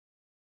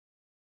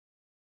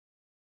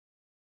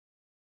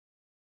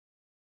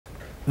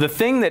The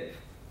thing that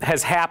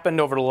has happened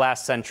over the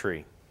last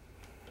century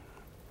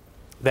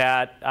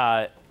that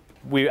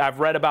I've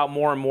read about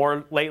more and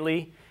more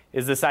lately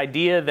is this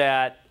idea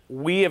that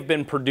we have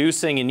been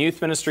producing in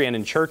youth ministry and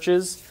in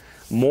churches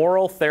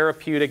moral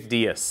therapeutic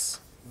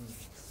deists.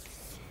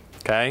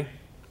 Okay?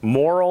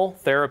 Moral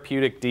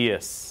therapeutic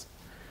deists.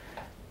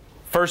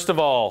 First of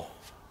all,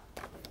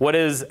 what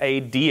is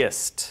a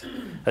deist?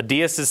 A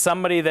deist is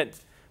somebody that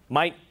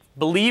might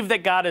believe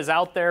that God is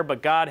out there,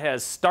 but God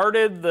has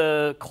started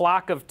the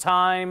clock of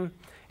time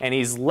and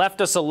He's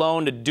left us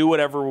alone to do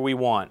whatever we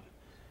want.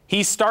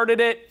 He started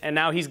it, and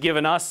now He's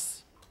given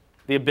us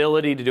the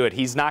ability to do it.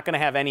 He's not going to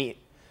have any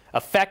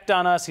effect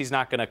on us. He's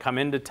not going to come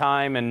into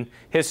time and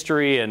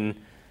history and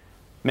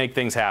make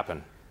things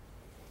happen.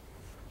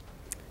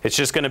 It's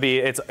just going to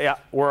be,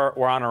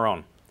 we're on our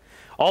own.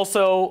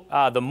 Also,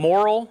 the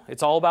moral,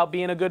 it's all about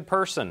being a good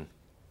person.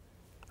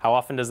 How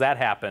often does that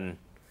happen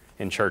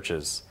in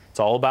churches? It's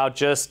all about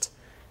just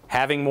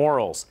having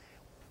morals.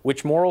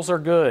 Which morals are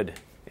good?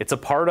 It's a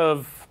part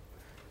of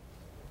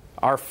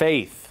our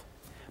faith.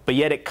 But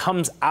yet it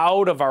comes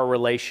out of our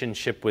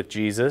relationship with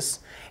Jesus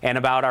and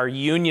about our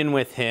union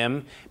with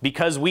Him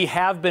because we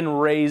have been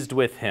raised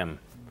with Him.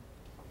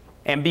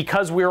 And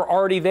because we're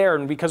already there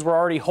and because we're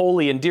already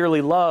holy and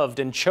dearly loved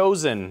and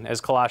chosen,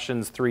 as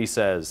Colossians 3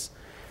 says,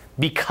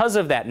 because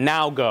of that,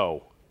 now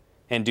go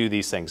and do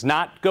these things.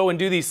 Not go and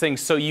do these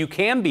things so you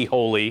can be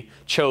holy,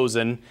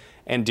 chosen,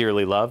 and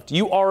dearly loved.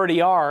 You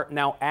already are.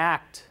 Now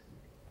act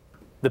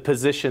the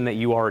position that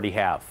you already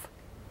have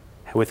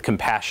with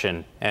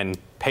compassion and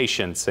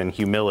patience and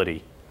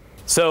humility.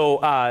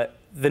 So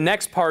the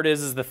next part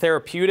is the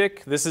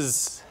therapeutic. This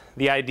is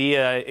the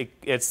idea,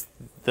 it's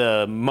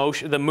the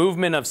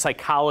movement of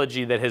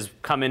psychology that has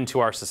come into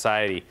our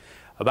society.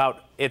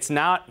 It's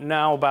not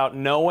now about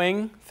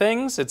knowing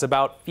things, it's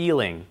about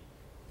feeling.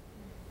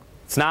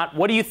 It's not,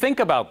 what do you think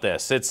about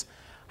this? It's,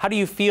 how do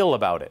you feel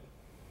about it?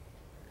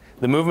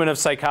 The movement of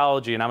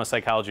psychology, and I'm a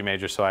psychology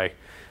major, so I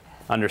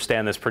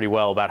understand this pretty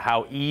well, about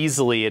how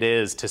easily it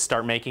is to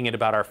start making it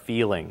about our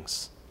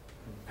feelings,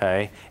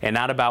 okay? And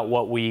not about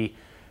what we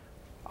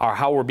are,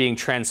 how we're being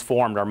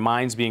transformed, our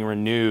minds being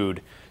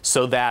renewed,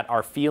 so that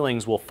our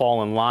feelings will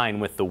fall in line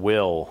with the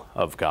will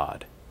of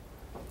God.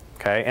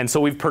 Okay? And so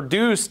we've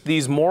produced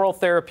these moral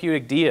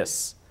therapeutic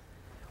deists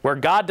where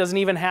God doesn't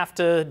even have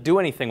to do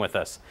anything with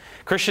us.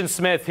 Christian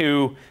Smith,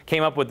 who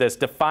came up with this,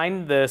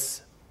 defined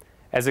this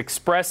as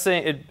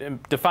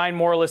defined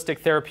moralistic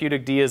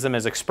therapeutic deism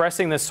as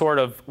expressing this sort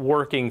of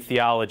working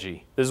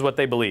theology. This is what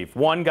they believe.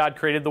 1, God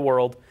created the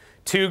world.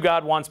 2,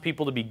 God wants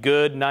people to be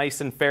good,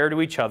 nice, and fair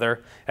to each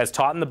other, as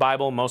taught in the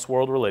Bible and most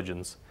world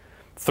religions.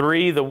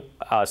 3, the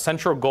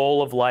central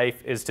goal of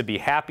life is to be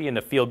happy and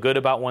to feel good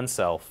about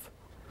oneself,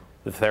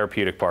 the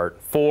therapeutic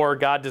part. 4,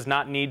 God does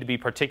not need to be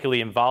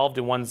particularly involved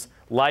in one's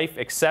life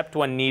except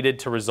when needed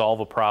to resolve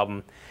a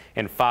problem.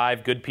 And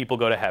 5, good people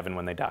go to heaven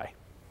when they die.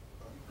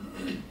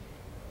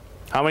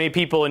 How many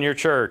people in your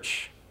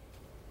church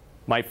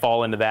might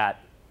fall into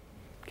that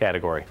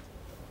category?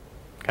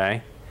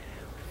 Okay?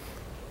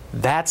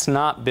 That's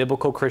not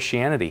biblical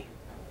Christianity.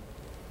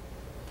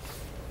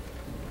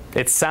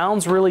 It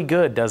sounds really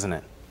good, doesn't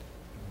it?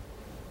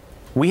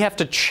 We have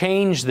to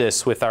change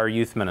this with our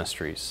youth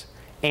ministries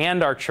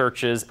and our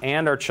churches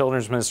and our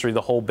children's ministry,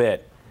 the whole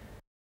bit.